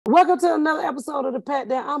Welcome to another episode of the Pat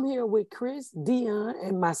Down. I'm here with Chris, Deon,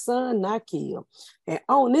 and my son, Nakia. And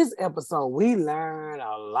on this episode, we learn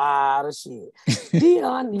a lot of shit.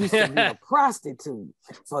 Deon used to be a prostitute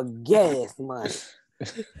for gas money.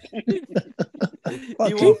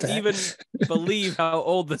 You won't even believe how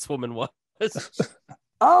old this woman was.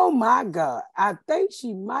 Oh my God. I think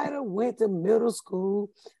she might have went to middle school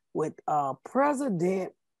with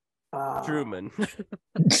President Truman.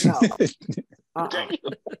 No.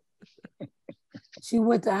 She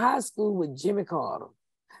went to high school with Jimmy Carter.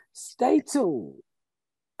 Stay tuned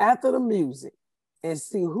after the music and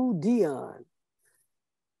see who Deon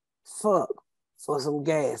fuck for some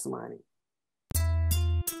gas money.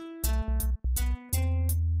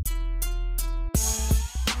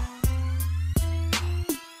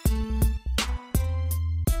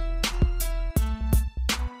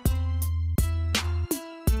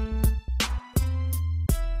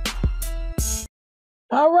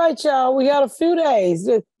 All right, y'all. We got a few days.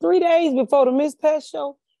 3 days before the Miss Pat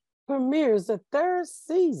Show premieres the third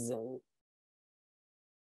season.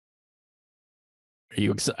 Are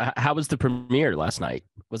you? How was the premiere last night?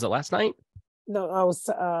 Was it last night? No, I was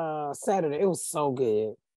Saturday. It was so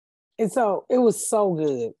good, and so it was so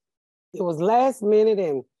good. It was last minute,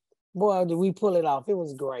 and boy, did we pull it off! It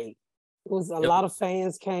was great. It was a lot of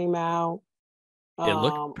fans came out. It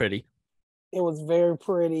looked pretty. It was very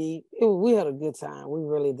pretty. We had a good time. We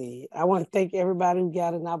really did. I want to thank everybody who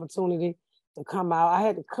got an opportunity to come out. I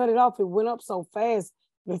had to cut it off. It went up so fast.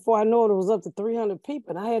 Before I know it was up to 300 people,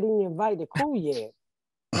 and I hadn't even invited the crew yet.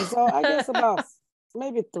 And so I guess about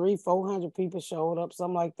maybe 300-400 people showed up,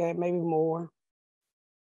 something like that, maybe more.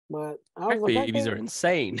 But I was like, babies are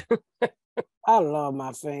insane. I love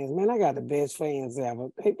my fans, man. I got the best fans ever.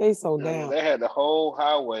 They so down. They had the whole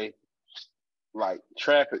highway like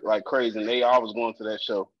traffic like crazy, and they always going to that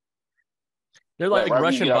show. They're like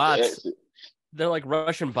Russian bots. They're like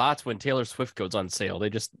Russian bots when Taylor Swift goes on sale. They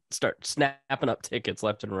just start snapping up tickets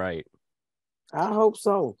left and right. I hope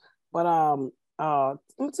so. But let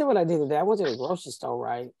me tell you what I did today. I went to the grocery store,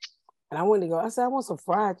 right? And I went to go. I said, I want some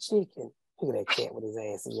fried chicken. Look at that cat with his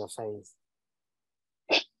ass in your face.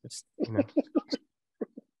 Just, you know.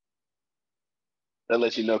 That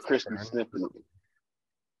lets you know Crispy's sniffing it.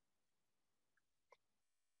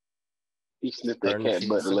 He sniffed that cat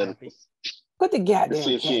butt to let him. Put the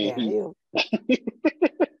goddamn cat down.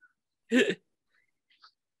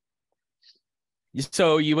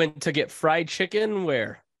 So you went to get fried chicken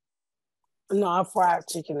where? No, I fried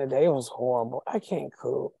chicken today. It was horrible. I can't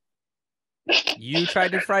cook. You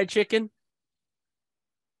tried to fry chicken?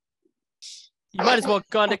 You might as well have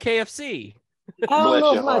gone to KFC. I don't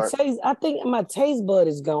know if my taste, I think my taste bud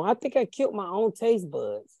is gone. I think I killed my own taste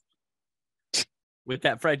buds. With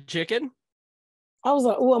that fried chicken? I was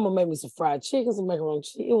like, oh, I'm going to make me some fried chicken, some macaroni and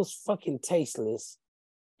cheese. It was fucking tasteless.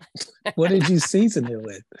 What did you season it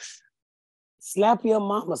with? Slap your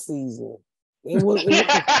mama season. It wasn't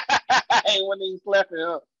even slapping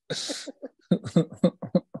up.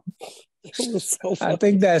 It was so I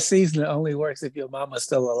think that seasoning only works if your mama's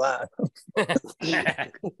still alive.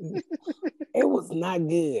 It was not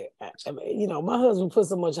good. I mean, you know, my husband put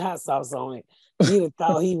so much hot sauce on it. He'd have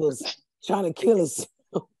thought he was trying to kill us.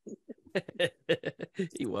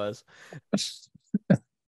 He was.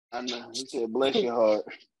 I know. He said, "Bless your heart."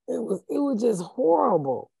 It was just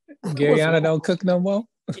horrible. Garyana don't cook no more.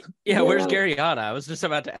 Yeah, where's Garyana? I was just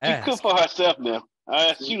about to ask. She cooked for herself now.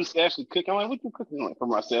 She was actually cooking. I'm like, what you cooking like for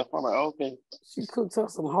myself? I'm like, okay. She cooked up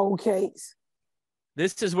some whole cakes.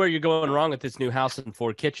 This is where you're going wrong with this new house and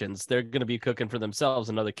 4 kitchens. They're going to be cooking for themselves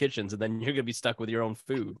in other kitchens, and then you're going to be stuck with your own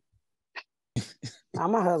food. Now,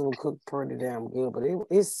 my husband cooked pretty damn good, but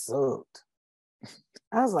it sucked.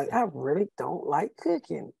 I was like, I really don't like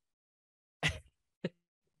cooking.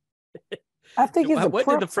 I think it's what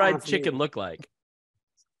did the fried chicken look like?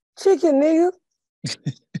 Chicken, nigga.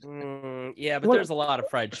 Yeah, but there's a lot of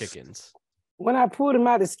fried chickens. When I pulled him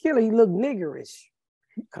out of the skillet, he looked niggerish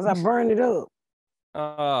because I burned it up.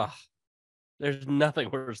 There's nothing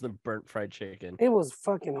worse than burnt fried chicken. It was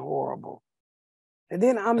fucking horrible. And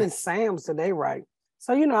then I'm in Sam's today, right?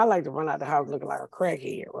 So, you know, I like to run out the house looking like a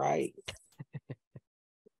crackhead, right?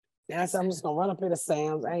 And I said, I'm just going to run up into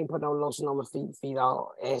Sam's. I ain't put no lotion on my feet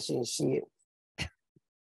all ashy and shit.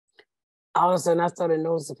 All of a sudden, I started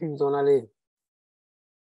noticing people doing all this.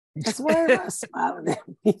 That's why everybody smiling at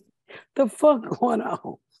me. The fuck going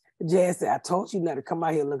on? Jazz said, I told you not to come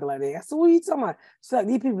out here looking like that. I said, what are you talking about? She's like,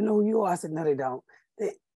 these people know who you are. I said, no, they don't.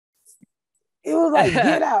 It was like,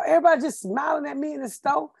 get out. Everybody just smiling at me in the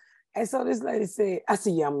store. And so this lady said, I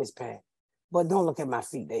said, yeah, I'm Miss Pat. But don't look at my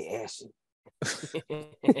feet. They ashy.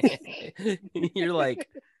 You're like,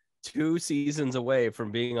 2 seasons away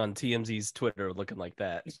from being on TMZ's Twitter looking like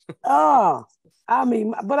that. Oh, I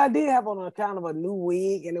mean, but I did have on a kind of a new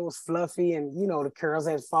wig, and it was fluffy, and the curls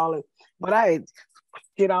had fallen. But I had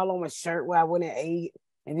shit all on my shirt where I went and ate,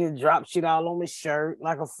 and then dropped shit all on my shirt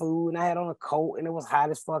like a fool. And I had on a coat, and it was hot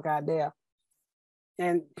as fuck out there.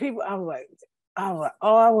 And people, I was like, oh,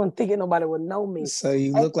 I wasn't thinking nobody would know me. So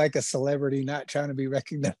you look like a celebrity not trying to be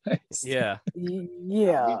recognized. Yeah.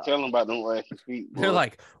 Yeah. You tell them about them ashy feet. Boy. They're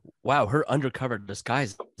like, wow, her undercover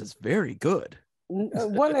disguise is very good.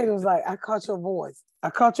 One lady was like, I caught your voice.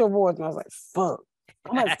 And I was like, fuck.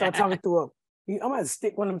 I'm going to start talking through I'm going to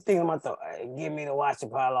stick one of them things in my throat. Hey, give me the washing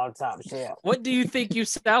pile on top shelf. What do you think you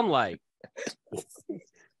sound like?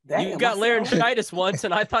 Damn, you got laryngitis once,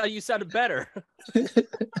 and I thought you sounded better.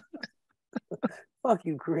 Fuck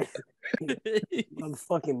you, Chris.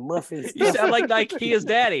 Motherfucking muffins. You sound like Nikea's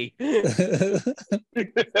daddy.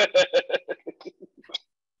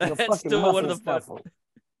 That's still one of the fun.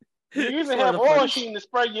 You even have oil sheen to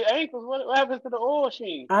spray your ankles. What happens to the oil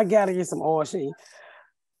sheen? I gotta get some oil sheen.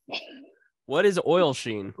 What is oil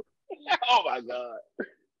sheen? Oh my God.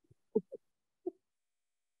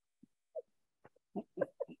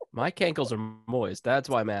 My cankles are moist. That's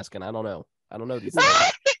why I'm asking. I don't know these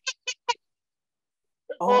things.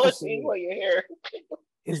 Oil sheen for your hair.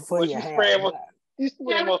 It's for your hair. You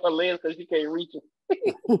spray them on her legs because you can't reach it.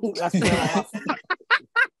 That's what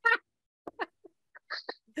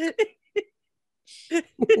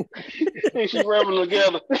She rubbing them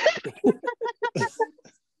together.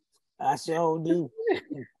 I sure do.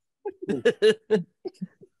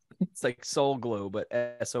 It's like Soul Glow, but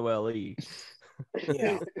SOLE.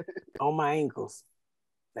 Yeah, on my ankles.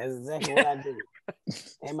 That's exactly what I do.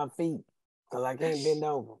 And my feet, because I can't bend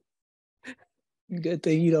over. Good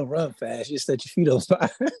thing you don't run fast. You set your feet on fire.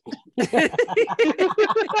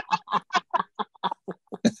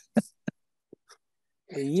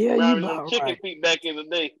 Yeah, you about chicken right. feet back in the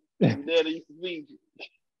day. Daddy used to feed you.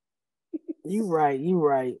 You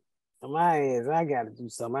right. My ass, I gotta do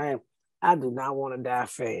something. I do not want to die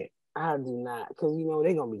fat. I do not, because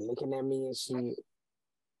they're gonna be looking at me and shit.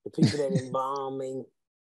 The people that embalm me.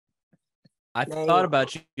 I thought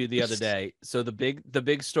about you the other day. So the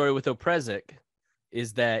big story with Opresic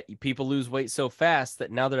is that people lose weight so fast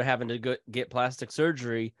that now they're having to get plastic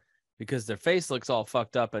surgery because their face looks all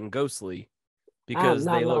fucked up and ghostly. Because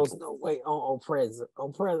they look no weight on Opresic.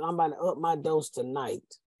 Opresic, I'm about to up my dose tonight.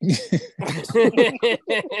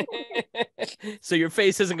 So your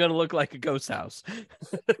face isn't going to look like a ghost house.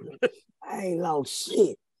 I ain't no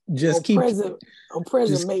shit. Just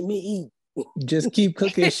Opresic make me eat. Just keep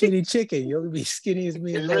cooking shitty chicken. You'll be skinny as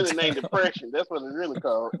me. It's really named depression. That's what it's really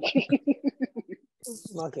called.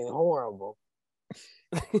 It's fucking horrible.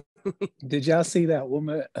 Did y'all see that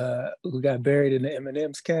woman who got buried in the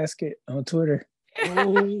M&M's casket on Twitter?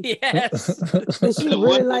 Yes. Is she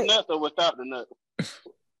really like the nut or without the nut?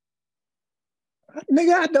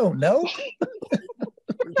 Nigga, I don't know.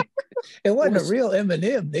 It wasn't a real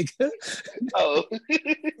M&M, nigga. Oh.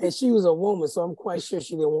 And she was a woman, so I'm quite sure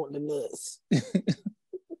she didn't want the nuts.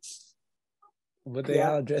 But they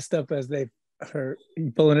all dressed up as her.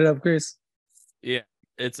 You pulling it up, Chris? Yeah,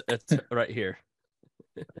 it's right here.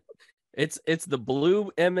 It's the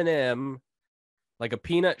blue M&M, like a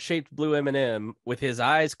peanut-shaped blue M&M with his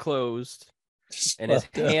eyes closed and his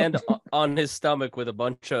hand on his stomach with a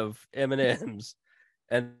bunch of M&Ms.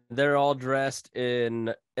 And they're all dressed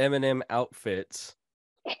in M&M outfits.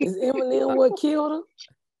 Is Eminem what killed her?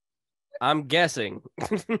 I'm guessing.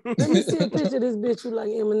 Let me see a picture of this bitch who like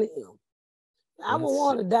Eminem. I would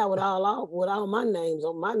want to die with all my names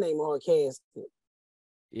on my name on her casket.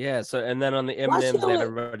 Yeah, so and then on the M&Ms,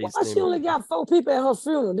 everybody's why she only got 4 people at her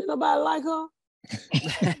funeral? Did nobody like her?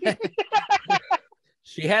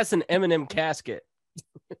 She has an M&M casket.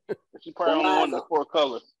 She probably only wanted the 4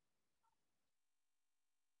 colors.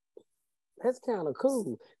 That's kind of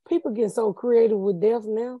cool. People get so creative with death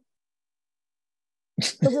now.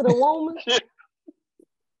 Was it a woman?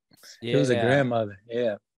 It was a grandmother.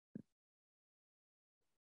 Yeah.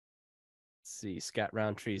 Let's see. Scott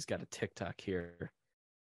Roundtree's got a TikTok here.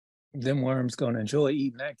 Them worms gonna enjoy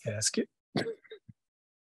eating that casket.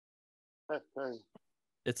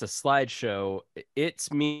 It's a slideshow.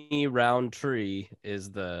 It's me Roundtree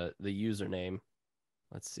is the username.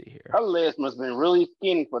 Let's see here. Her legs must have been really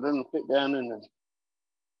skinny for them to fit down in there.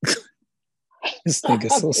 This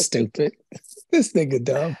nigga's so stupid. This nigga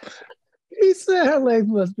dumb. He said her legs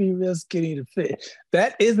must be real skinny to fit.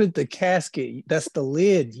 That isn't the casket. That's the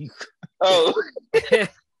lid. Oh.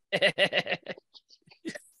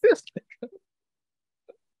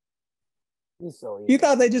 You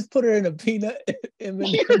thought they just put her in a peanut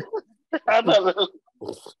M&M? I know.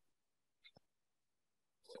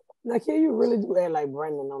 Now, can you really do that like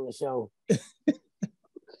Brandon on the show?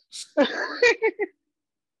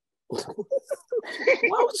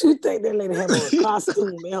 Why would you think that lady have on a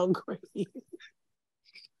costume, Mel Gray?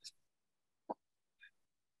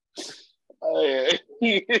 Oh,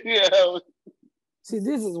 yeah. See,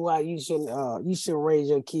 this is why you should raise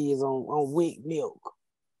your kids on weak milk.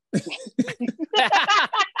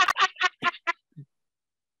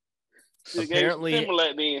 Apparently,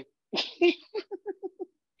 then.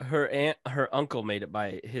 her uncle made it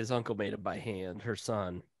by hand, her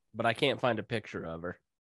son, but I can't find a picture of her.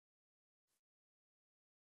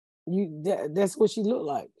 That's what she looked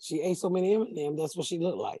like. She ate so many M&Ms. That's what she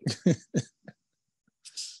looked like.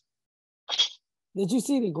 Did you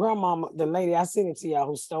see the grandmama, the lady I sent it to y'all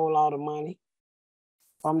who stole all the money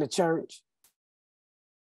from the church?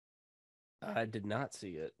 I did not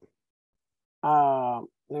see it. Let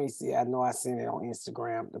me see. I know I sent it on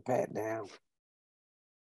Instagram to pat down.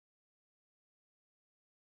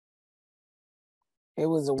 It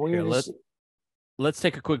was a weird. Let's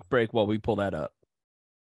take a quick break while we pull that up.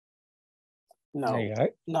 No.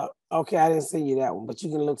 Okay, I didn't send you that one, but you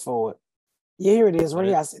can look for it. Yeah, here it is, right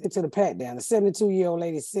here. I sent it to the pat down. The 72-year-old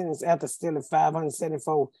lady sentenced after stealing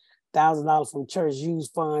 $574,000 from church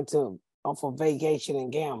used fund for vacation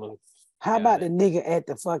and gambling. How about the nigga at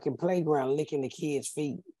the fucking playground licking the kids'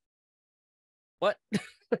 feet? What?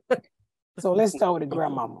 So let's start with the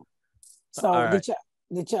grandmama. So right.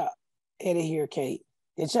 did y'all Eddie here, Kate?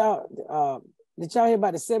 Did y'all hear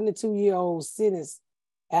about the 72-year-old sentence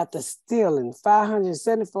after stealing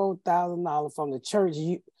 $574,000 from the church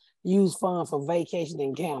used fund for vacation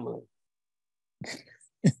and gambling?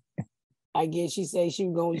 I guess she said she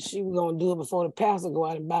was gonna do it before the pastor go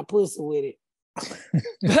out and buy pussy with it.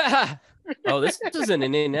 Oh, this is in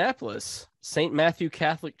Indianapolis, St. Matthew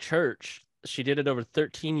Catholic Church. She did it over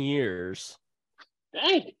 13 years.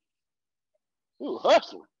 Dang. You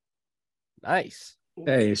hustling. Nice.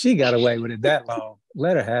 Hey, she got away with it that long.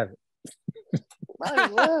 Let her have it.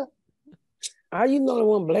 How you know the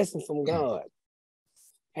one blessing from God?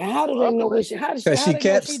 And how do they know what she? Because she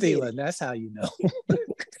kept stealing. That's how you know.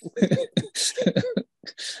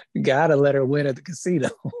 Gotta let her win at the casino.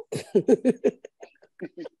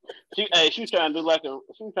 She trying to do like a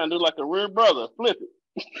real brother. Flip it.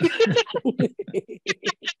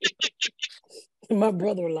 My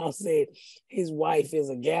brother-in-law said his wife is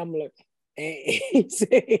a gambler, and he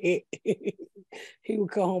said he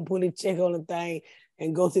would come home, put a check on the thing,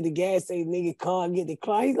 and go to the gas station, nigga car, and get the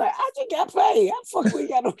car. He's like, I just got paid. I fucking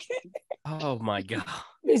got no cash. Oh my God.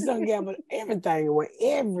 Bitch done gamble everything away.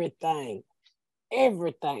 Everything.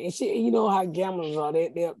 And shit, you know how gamblers are.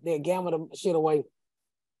 They gamble the shit away.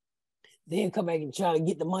 Then come back and try to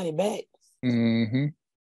get the money back. Mm-hmm.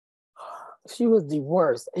 She was the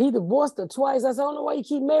worst. He divorced her twice. That's the only way he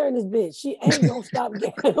keep marrying this bitch. She ain't gonna stop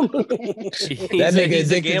gambling. That nigga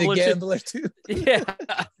is addicted to gambler too. Yeah.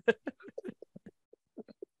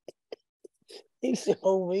 He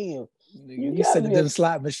showed him. You sit at them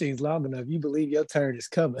slot machines long enough, you believe your turn is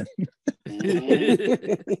coming.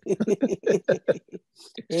 It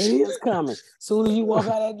is coming. Soon as you walk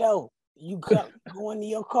out that door, you go into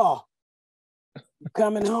your car. You're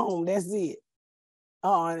coming home. That's it.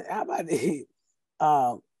 Oh, and how about this?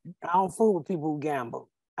 I don't fool with people who gamble.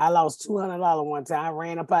 I lost $200 one time. I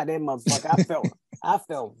ran up out that motherfucker. I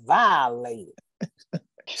felt violated.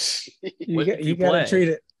 You gotta treat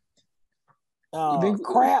it.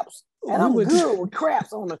 Craps. And I'm good with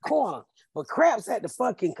craps on the corner. But craps at the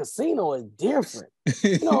fucking casino is different.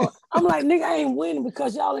 You know, I'm like, nigga, I ain't winning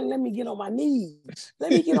because y'all ain't let me get on my knees.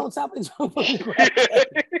 Let me get on top of the fucking crap.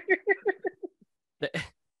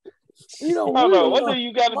 You know, what do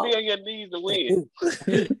you got to be on your knees to win?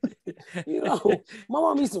 You know, my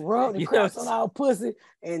mom used to rub the craps on our pussy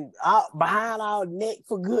and behind our neck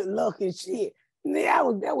for good luck and shit. And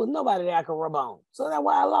there was nobody that I could rub on. So that's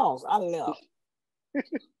why I lost. I left.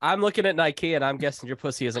 I'm looking at Nike and I'm guessing your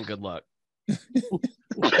pussy isn't good luck. And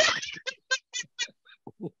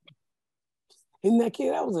that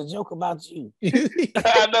kid, that was a joke about you.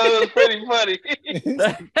 I know, it was pretty funny.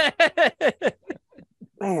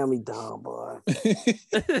 Damn, he dumb, boy.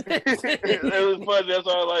 It was funny. That's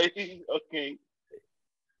all. Like, okay.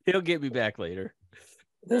 He'll get me back later.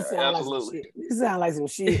 This sounds like some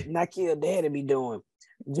shit Nakia daddy be doing.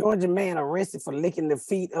 Georgia man arrested for licking the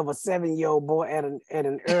feet of a 7-year-old boy at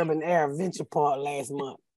an urban air adventure park last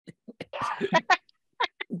month.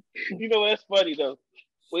 You know that's funny though.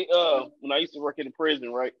 We when I used to work in the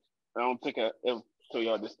prison, right? I don't think I ever told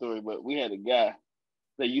y'all this story, but we had a guy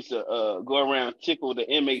They used to go around and tickle the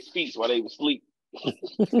inmates' feet while they were asleep.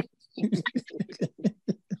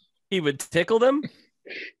 He would tickle them?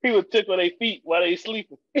 He would tickle their feet while they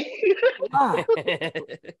sleeping. Wow.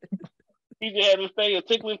 He just had to stay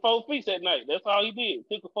tickling 4 feet at night. That's all he did.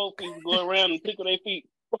 Tickle 4 feet, go around and tickle their feet.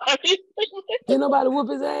 Did nobody whoop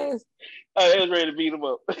his ass? Oh, they was ready to beat him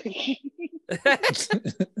up.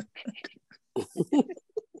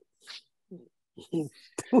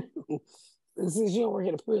 Since you don't work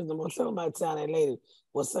at a prison, I'm gonna tell somebody tell that lady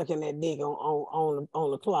was sucking that dick on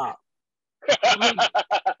the clock.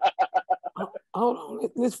 Hold on,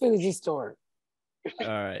 let's finish this story. All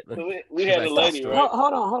right. We had a lady, right?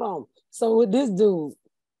 Hold on. So with this dude,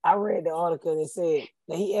 I read the article and it said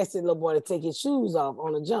that he asked the little boy to take his shoes off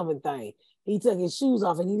on the jumping thing. He took his shoes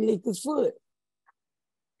off and he licked his foot.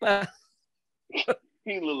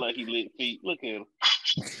 He looked like he licked feet. Look at him.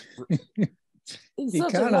 He's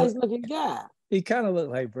such a nice looking guy. He kind of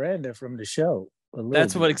looked like Brandon from the show.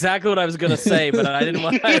 That's exactly what I was gonna say, but I didn't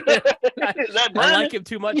want. I like him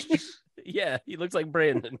too much. Yeah, he looks like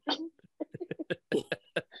Brandon.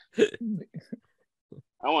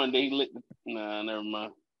 I wonder he licked. Nah, never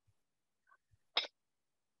mind.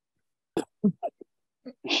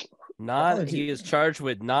 He is charged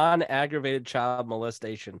with non-aggravated child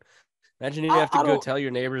molestation. Imagine you have to go tell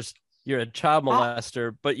your neighbors you're a child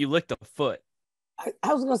molester, but you licked a foot.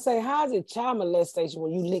 I was gonna say, how is it child molestation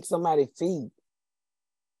when you lick somebody's feet?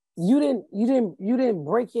 You didn't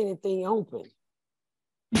break anything open.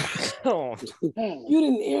 You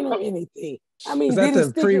didn't enter anything. I mean, that's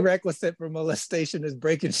a prerequisite for molestation is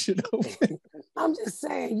breaking shit open. I'm just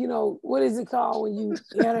saying, what is it called when you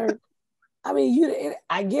enter? I mean,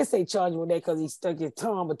 I guess they charge him with that because he stuck his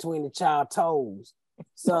tongue between the child's toes.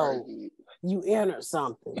 So you entered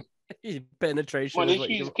something. Penetration. Well, did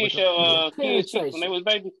you kiss your kids when they was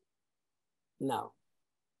babies? No.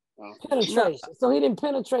 Penetration. So he didn't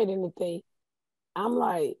penetrate anything. I'm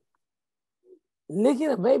like,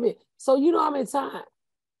 licking a baby. So you know how many times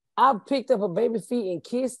I picked up a baby feet and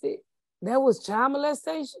kissed it? That was child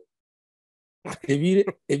molestation? If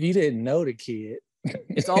you didn't know the kid.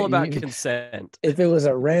 It's all about consent. If it was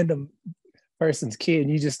a random person's kid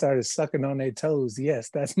and you just started sucking on their toes, yes,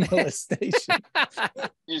 that's molestation.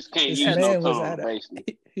 You just can't use no tongue,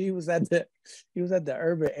 basically. He was at the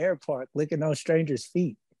urban air park licking on strangers'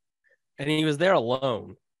 feet. And he was there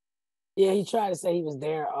alone. Yeah, he tried to say he was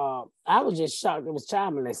there. I was just shocked it was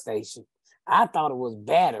child molestation. I thought it was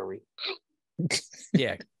battery.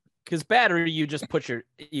 Yeah, because battery, you just put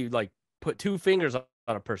 2 fingers on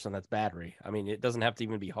a person. That's battery. I mean, it doesn't have to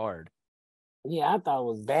even be hard. Yeah, I thought it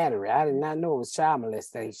was battery. I did not know it was child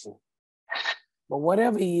molestation. But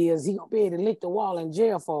whatever he is, he gonna be able to lick the wall in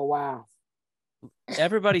jail for a while.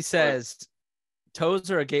 Everybody says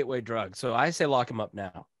toes are a gateway drug, so I say lock him up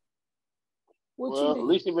now. Well, at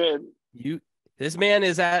least this man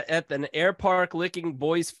is at an air park licking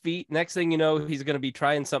boys' feet. Next thing you know, he's going to be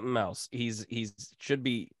trying something else. He's should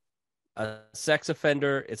be a sex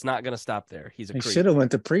offender. It's not going to stop there. He should have went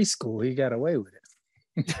to preschool. He got away with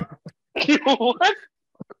it. What?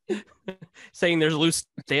 Saying there's loose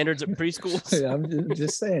standards at preschools. Yeah, I'm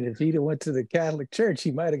just saying, if he'd have went to the Catholic Church, he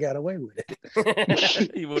might have got away with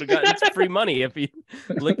it. He would have gotten some free money if he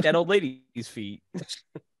licked that old lady's feet.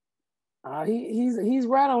 He's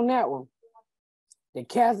right on that one. The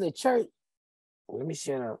Catholic Church. Let me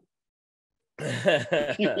shut up.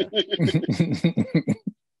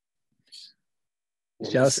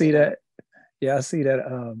 Y'all see that? Y'all see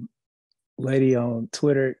that lady on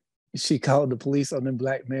Twitter? She called the police on them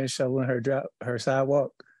black men shoveling her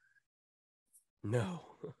sidewalk. No.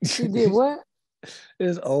 She did what?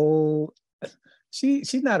 This old.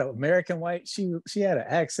 She's not an American white. She had an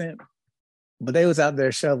accent. But they was out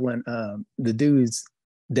there shoveling the dude's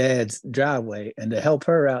dad's driveway, and to help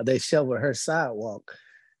her out, they shoveled her sidewalk,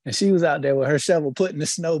 and she was out there with her shovel putting the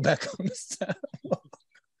snow back on the sidewalk.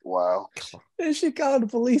 Wow! And she called the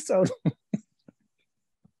police on them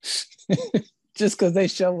just because they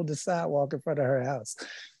shoveled the sidewalk in front of her house.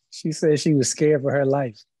 She said she was scared for her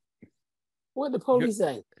life. What did the police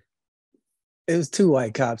say? It was 2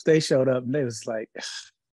 white cops. They showed up and they was like,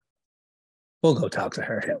 "We'll go talk to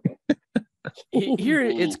her." Here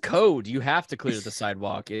it's code. You have to clear the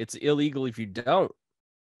sidewalk. It's illegal if you don't.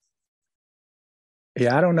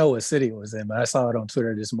 Yeah, I don't know what city it was in, but I saw it on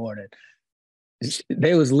Twitter this morning.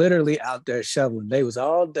 They was literally out there shoveling. They was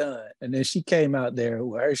all done. And then she came out there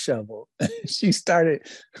with her shovel. She started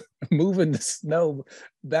moving the snow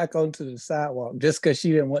back onto the sidewalk just because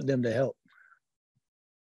she didn't want them to help.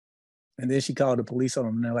 And then she called the police on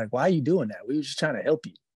them. And they're like, "Why are you doing that? We were just trying to help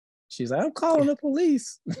you." She's like, "I'm calling the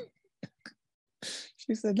police." She's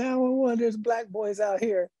She said, 911, there's black boys out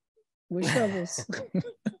here with shovels.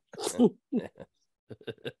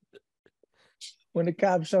 When the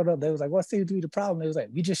cops showed up, they was like, what seems to be the problem? They was like,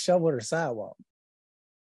 we just shoveled her sidewalk.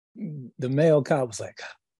 The male cop was like,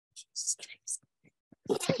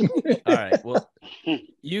 all right. Well,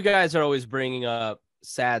 you guys are always bringing up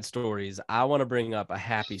sad stories. I want to bring up a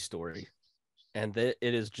happy story. And it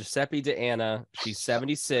is Giuseppe DeAnna. She's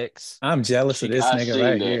 76. I'm jealous of this nigga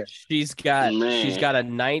right here. She's got a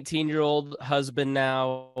 19-year-old husband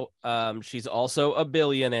now. She's also a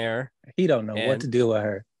billionaire. He don't know what to do with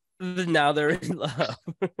her. Now they're in love.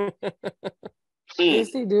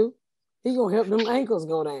 Yes, he do. He gonna help them ankles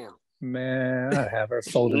go down. Man, I have her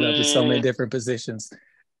folded up in so many different positions.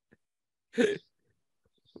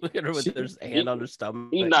 Look at her with her hand on her stomach.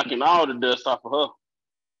 He's knocking all the dust off of her.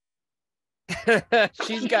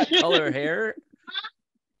 She's got color hair.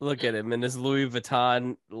 Look at him in his Louis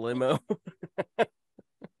Vuitton limo.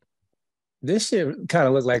 This shit kind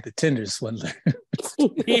of looked like the Tinder swindler.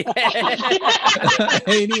 I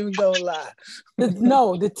ain't even gonna lie.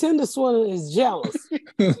 No, the Tinder swindler is jealous.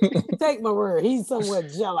 Take my word. He's somewhere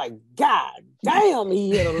jealous. Like, God damn, he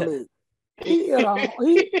hit a lick.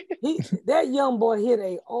 That young boy hit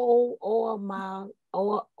a oil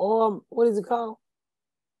what is it called?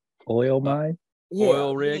 Oil mine? Yeah,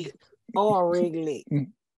 oil rig. Oil rig lick.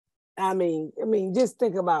 I mean, just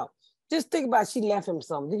think about she left him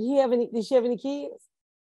something. Did she have any kids?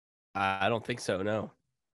 I don't think so, no.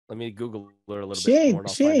 Let me Google her a little bit more.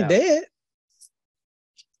 She ain't dead.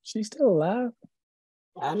 She's still alive.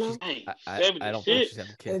 I know. I don't think she's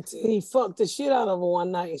having kids. He fucked the shit out of her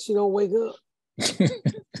one night and she don't wake up.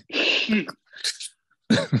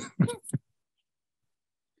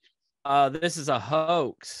 This is a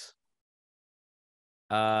hoax.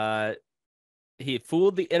 He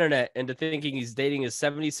fooled the internet into thinking he's dating his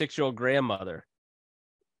 76-year-old grandmother.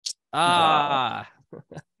 Man.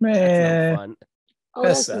 That's no fun. Oh,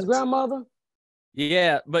 that's his grandmother?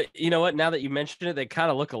 Yeah, but you know what? Now that you mention it, they kind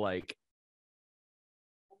of look alike.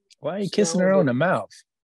 Why are you kissing her on the mouth?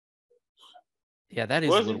 Yeah, that is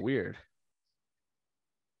a little weird.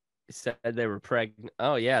 He said they were pregnant.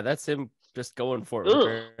 Oh, yeah, that's him just going for it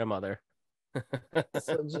with grandmother.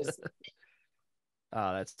 Oh,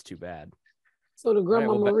 that's too bad. So the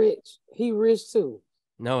grandmama rich. He rich too.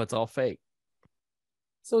 No, it's all fake.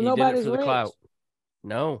 So he nobody's did it for the rich. clout.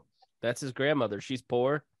 No, that's his grandmother. She's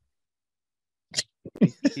poor.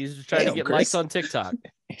 He's just trying to get likes on TikTok.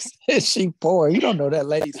 Is she poor? You don't know that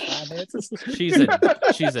lady's finances. She's a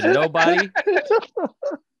nobody.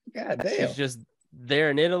 God damn. She's just there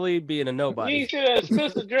in Italy being a nobody. You see that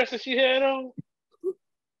sister dress that she had on?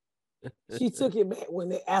 She took it back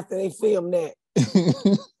after they filmed that.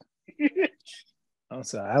 I'm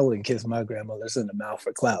sorry, I wouldn't kiss my grandmother's in the mouth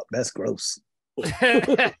for clout. That's gross.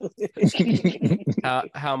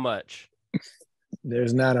 How much?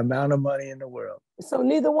 There's not an amount of money in the world. So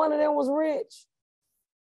neither one of them was rich.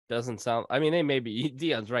 Doesn't sound. I mean, they may be.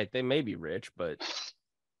 Deon's right. They may be rich, but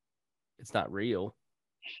it's not real.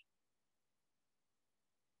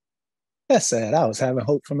 That's sad. I was having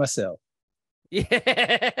hope for myself. Yeah.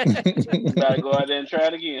 You gotta go out there and try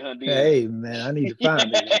it again, huh, Deon? Hey, man, I need to find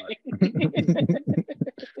me one.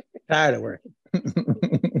 Tired of working.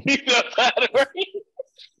 You feel tired of working?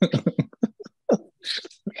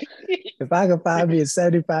 If I could find me a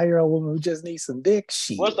 75-year-old woman who just needs some dick,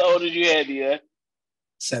 shit. What's the oldest you had, Deon?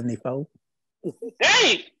 74.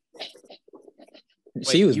 Hey!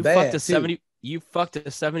 She was bad. You fucked a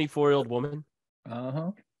 74-year-old woman?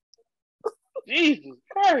 Uh-huh. Jesus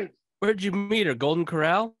Christ. Where'd you meet her? Golden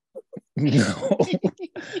Corral? No.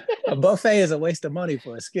 A buffet is a waste of money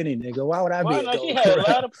for a skinny nigga. Why would I be a Golden She had a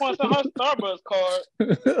lot of points on her Starbucks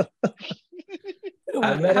card.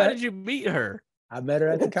 How did you meet her? I met her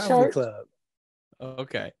at the comedy club.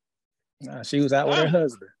 Okay. Nah, she was out with her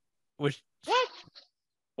husband.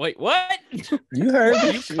 Wait, what? You heard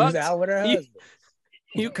me. She was out with her husband.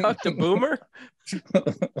 You cucked a boomer?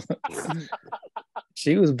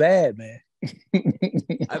 She was bad, man.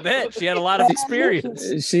 I bet she had a lot of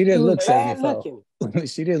experience. She didn't look 74.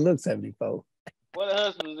 She didn't look 74. What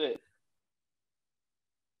husband is it?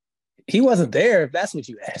 He wasn't there, if that's what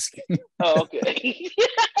you asking. Oh, okay.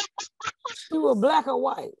 She was black or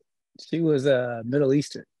white? She was Middle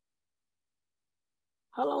Eastern.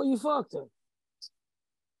 How long you fucked her?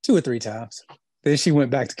 2 or 3 times. Then she went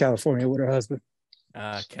back to California with her husband.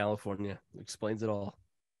 California explains it all.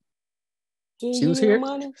 She was here.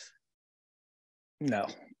 Money?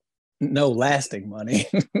 No lasting money.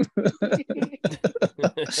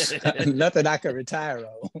 Nothing I could retire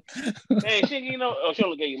on. Hey, she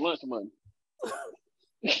only gave you lunch money.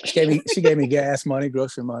 She gave me gas money,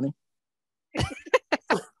 grocery money.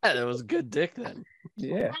 That was good dick then.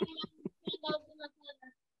 Yeah.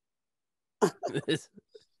 This-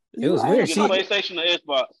 It was You weird. Get She a PlayStation or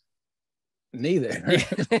Xbox. neither.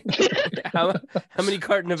 how many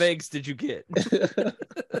carton of eggs did you get?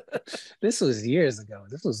 This was years ago.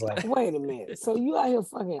 This was like Wait a minute. So you out here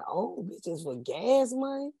fucking old bitches for gas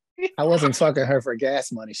money? I wasn't fucking her for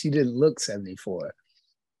gas money. She didn't look 74.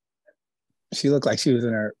 She looked like she was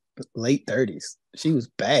in her late 30s. She was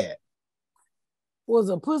bad. Was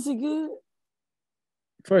a pussy good?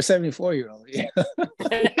 For a 74-year-old, yeah.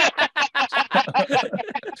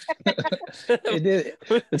 It did.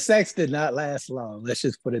 The sex did not last long. Let's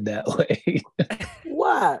just put it that way.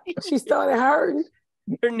 Why? She started hurting.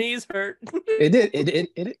 Her knees hurt. It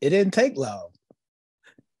didn't take long.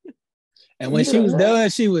 And when she was done,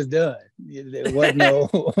 she was done. There wasn't no.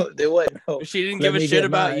 She didn't give a shit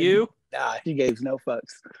about you. Nah, she gave no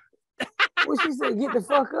fucks. What she said? Get the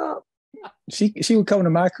fuck up. She would come to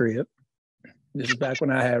my crib. This is back when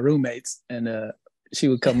I had roommates, and she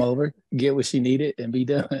would come over, get what she needed, and be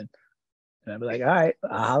done. And I'd be like, all right,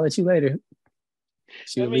 I'll holler at you later.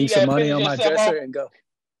 She would leave some money on my dresser and go.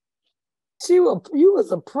 You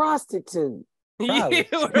was a prostitute. Probably.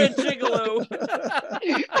 You were a gigolo.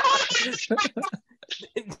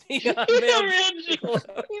 Deon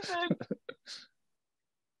gigolo.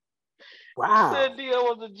 Wow. Said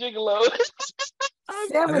Deon was a gigolo.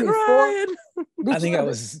 74. I think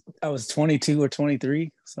I was 22 or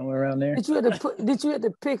 23, somewhere around there. Did you have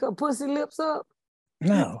to pick her pussy lips up?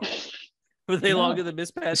 No. Were they longer than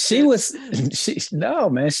Miss Pat? She was no,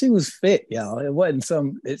 man, she was fit, y'all. It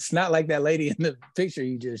wasn't it's not like that lady in the picture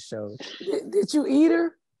you just showed. Did you eat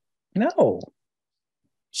her? No.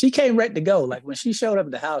 She came ready to go. Like when she showed up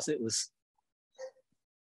at the house, it was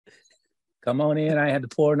come on in. I had to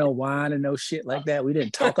pour no wine and no shit like that. We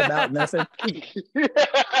didn't talk about nothing.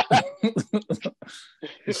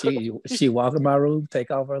 She walk in my room,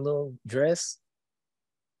 take off her little dress,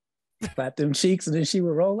 clap them cheeks, and then she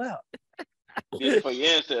would roll out. Did it for your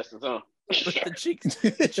ancestors, huh? The cheeks for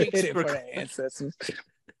the ancestors.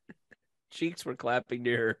 Cheeks were clapping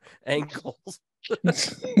near her ankles.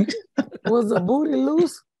 Was the booty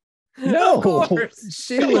loose? No, Of course.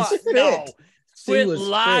 she was fit. No. She Quit was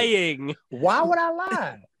lying. Fit. Why would I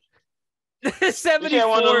lie?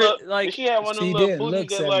 74, like she had one of them She little didn't booties look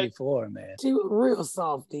that 74, man. She was real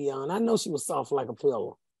soft, Deon. I know she was soft like a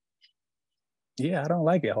pillow. Yeah, I don't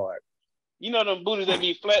like it hard. you know them booties that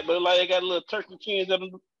be flat, but like they got little turkey chins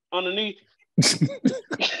underneath.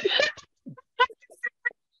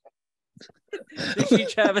 did she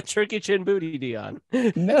have a turkey chin booty, Deon?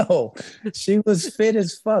 No, she was fit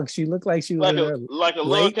as fuck. She looked like she was like a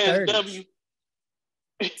late lowercase 30s. W.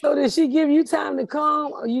 So did she give you time to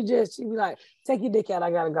come, or she be like, take your dick out,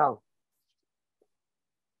 I gotta go?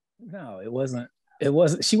 No, it wasn't.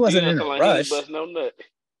 She wasn't in a like rush. Bust no nut.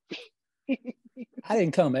 I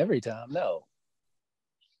didn't come every time. No.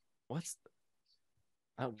 I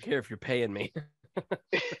don't care if you're paying me.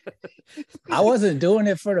 I wasn't doing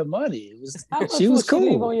it for the money. How much She was would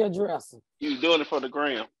leave cool. on your dresser? You doing it for the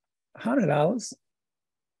gram. $100.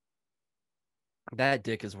 That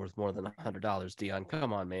dick is worth more than $100, Deon.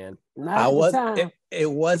 Come on, man. Not at the time. It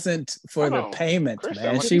wasn't for Hold the on. payment, Chris,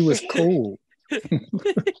 man. I'm She was cool.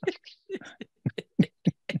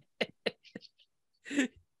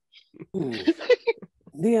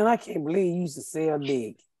 Deon, I can't believe you used to sell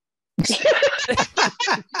dick.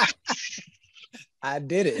 I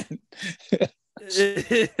did it.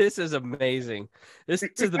 This is amazing. This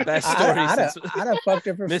is the best story I'd since have fucked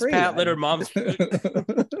her for Miss free. Pat lit her mom's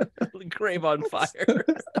grave on fire.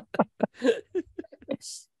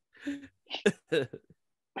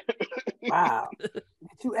 Wow. Did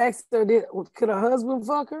you ask her, could her husband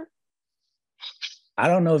fuck her? I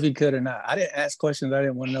don't know if he could or not. I didn't ask questions I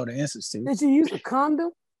didn't want to know the answers to. Did you use a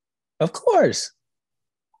condom? Of course.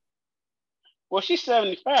 Well, she's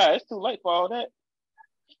 75. It's too late for all that.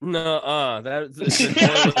 No, it's been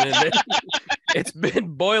boiling in there. It's been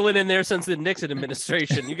boiling in there since the Nixon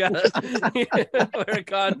administration. You gotta wear a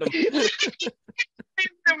condom.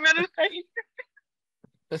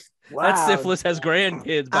 Wow. That syphilis has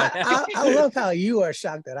grandkids by now. I love how you are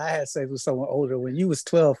shocked that I had sex with someone older when you was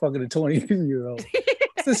 12 fucking a 22-year-old.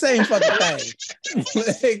 It's the same fucking thing.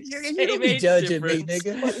 Like, you don't be judging me,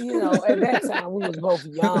 nigga. But, at that time, we was both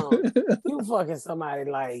young. You fucking somebody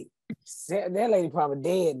like, that lady probably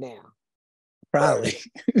dead now. Probably.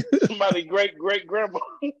 Somebody great grandma.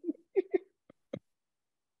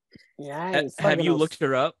 Yeah, I ain't Have you looked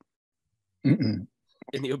her up Mm-mm.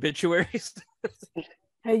 in the obituaries?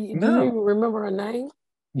 Hey, do No. you even remember her name?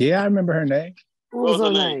 Yeah, I remember her name. What was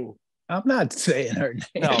her name? I'm not saying her name.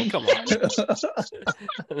 No, come on.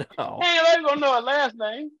 No. Hey, I ain't gonna know her last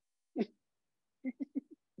name.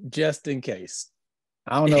 Just in case.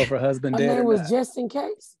 I don't know if her husband Her dead name or was not. Just in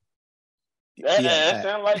Case. That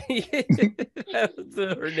sound like. That was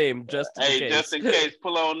her name, just in case. Just in case,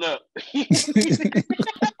 pull on up.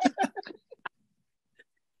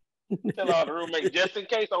 Tell all the roommate, just in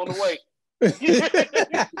case, on the way.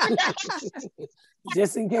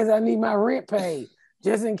 Just in case I need my rent paid.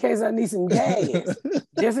 Just in case I need some gas.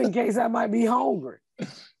 Just in case I might be hungry.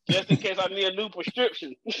 Just in case I need a new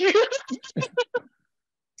prescription.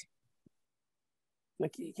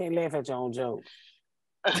 Look, you can't laugh at your own joke.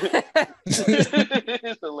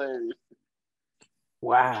 It's hilarious.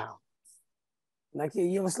 Wow. Like,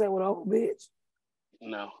 you ever slept with an old bitch?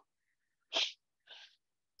 No.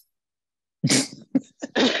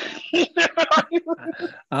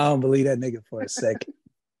 I don't believe that nigga for a second.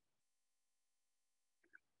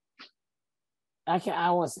 I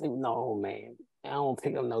don't want to sleep with no old man. I don't want to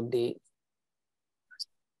pick up no dick.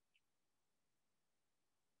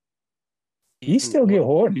 You still get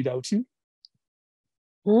horny, don't you?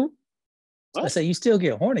 I say you still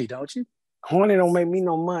get horny, don't you? Horny don't make me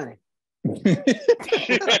no money.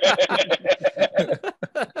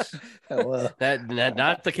 Well, that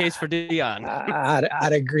not the case for Deon.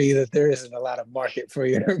 I'd agree that there isn't a lot of market for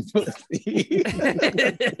your pussy.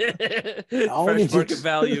 Fresh market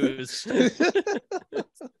value is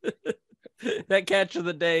that catch of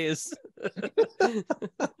the day is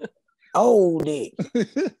old dick.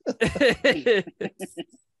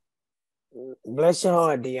 Bless your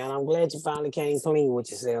heart, Deon. I'm glad you finally came clean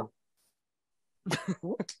with yourself.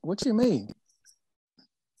 What you mean?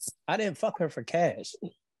 I didn't fuck her for cash.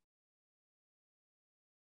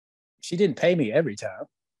 She didn't pay me every time.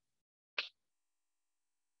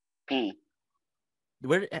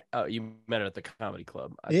 Where? Oh, you met her at the comedy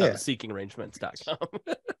club. I thought it was seekingarrangements.com.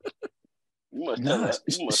 No,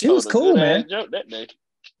 she was cool, man. That day.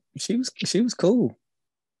 She was cool.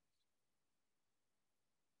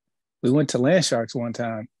 We went to Land Sharks one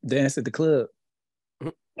time, danced at the club.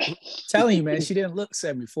 Telling you, man, she didn't look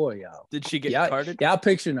 74, y'all. Did she get carded? Y'all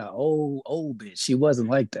picturing an old bitch. She wasn't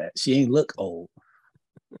like that. She ain't look old.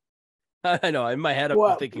 I know. In my head,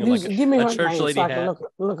 I'm thinking like give me a her church name lady so I hat. can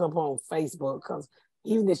look up on Facebook, because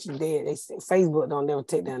even if she's dead, they say Facebook don't never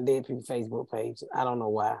take down dead people's Facebook page. I don't know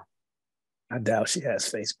why. I doubt she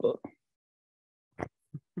has Facebook.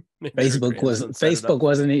 Facebook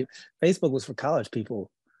was for college people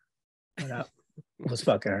when I was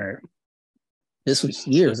fucking her. This was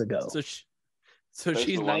years ago. So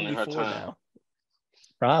she's 94 now.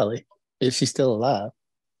 Probably, if she's still alive.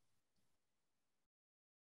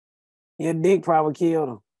 Your dick probably killed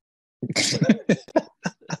her.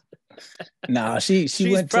 Nah, she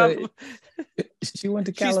went to California.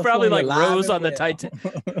 She's probably like Rose on the Titanic.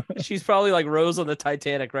 She's probably like Rose on the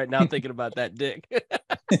Titanic right now, thinking about that dick.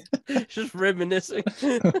 Just reminiscing.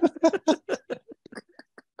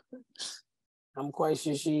 I'm quite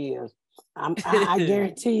sure she is. I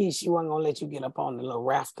guarantee she wasn't gonna let you get up on the little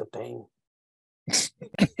rafter thing.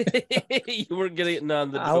 You weren't getting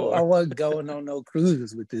on the door. I wasn't going on no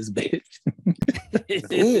cruises with this bitch.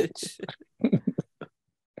 Bitch.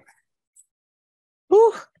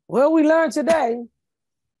 Whew. Well, we learned today.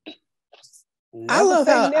 I love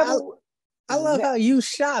how you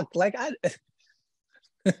shocked. Like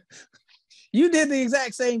you did the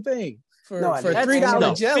exact same thing for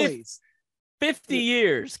 $3 jellies. 50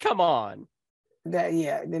 years. Come on. The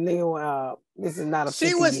nigga. This is not a.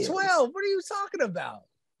 She was 12. What are you talking about?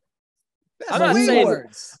 That's I'm not saying.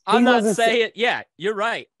 words. I'm not saying. Yeah, you're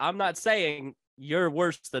right. I'm not saying you're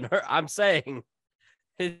worse than her. I'm saying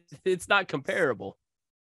it's not comparable.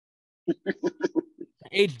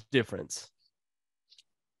 Age difference.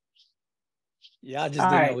 Y'all just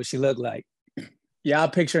didn't know what she looked like. Y'all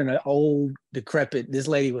picturing an old, decrepit. This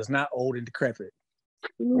lady was not old and decrepit.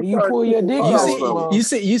 You pull your dick out. You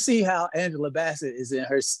see how Angela Bassett is in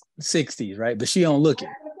her 60s, right? But she don't look it.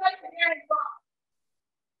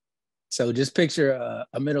 So just picture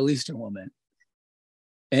a Middle Eastern woman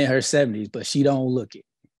in her 70s, but she don't look it.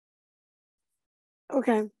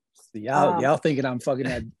 Okay. So y'all thinking I'm fucking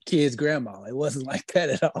that kid's grandma. It wasn't like that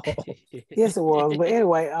at all. Yes, it was. But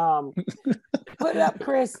anyway, put it up,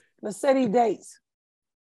 Chris. Let's set these dates.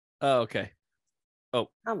 Oh, okay. Oh,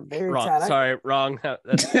 I'm very wrong. tired. Sorry, wrong.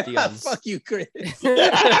 That's Deon's. Fuck you, Chris.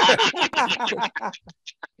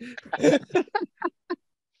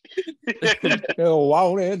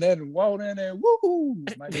 Want in and woohoo.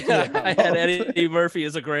 I had Eddie Murphy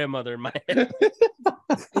as a grandmother in my head.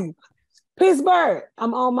 Pittsburgh,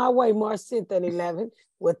 I'm on my way March 10th and 11th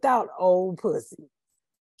without old pussy.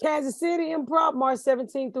 Kansas City Improv, March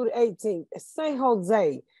 17th through the 18th. St.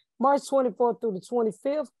 Jose, March 24th through the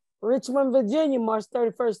 25th. Richmond, Virginia, March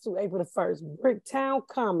 31st through April the 1st. Bricktown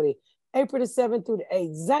Comedy, April the 7th through the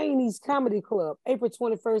 8th. Zany's Comedy Club, April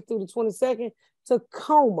 21st through the 22nd.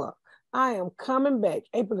 Tacoma, I am coming back,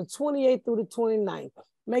 April the 28th through the 29th.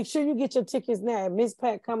 Make sure you get your tickets now at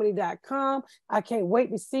MissPatComedy.com. I can't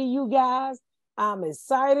wait to see you guys. I'm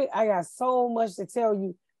excited. I got so much to tell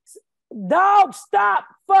you. Dog, stop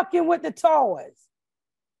fucking with the toys.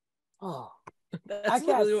 Oh, that's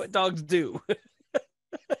literally what dogs do.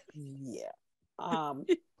 Yeah.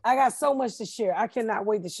 I got so much to share. I cannot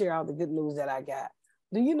wait to share all the good news that I got.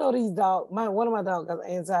 Do you know these dogs? One of my dogs got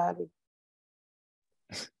anxiety.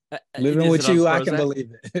 Living with you, I can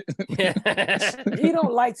believe it. He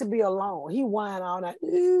don't like to be alone. He whine all night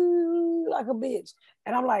like a bitch.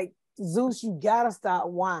 And I'm like, Zeus, you gotta stop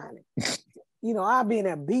whining. You know, I've been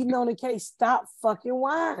there beating on the case. Stop fucking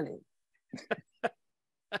whining.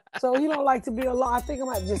 So he don't like to be alone. I think I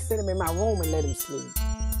might just sit him in my room and let him sleep.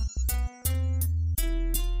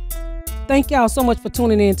 Thank y'all so much for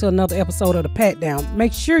tuning in to another episode of The Pat Down.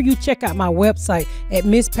 Make sure you check out my website at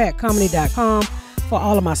MissPatComedy.com for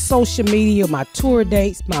all of my social media, my tour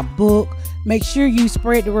dates, my book. Make sure you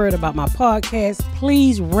spread the word about my podcast.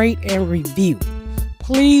 Please rate and review.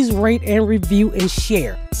 Please rate and review and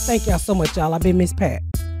share. Thank y'all so much, y'all. I've been Miss Pat.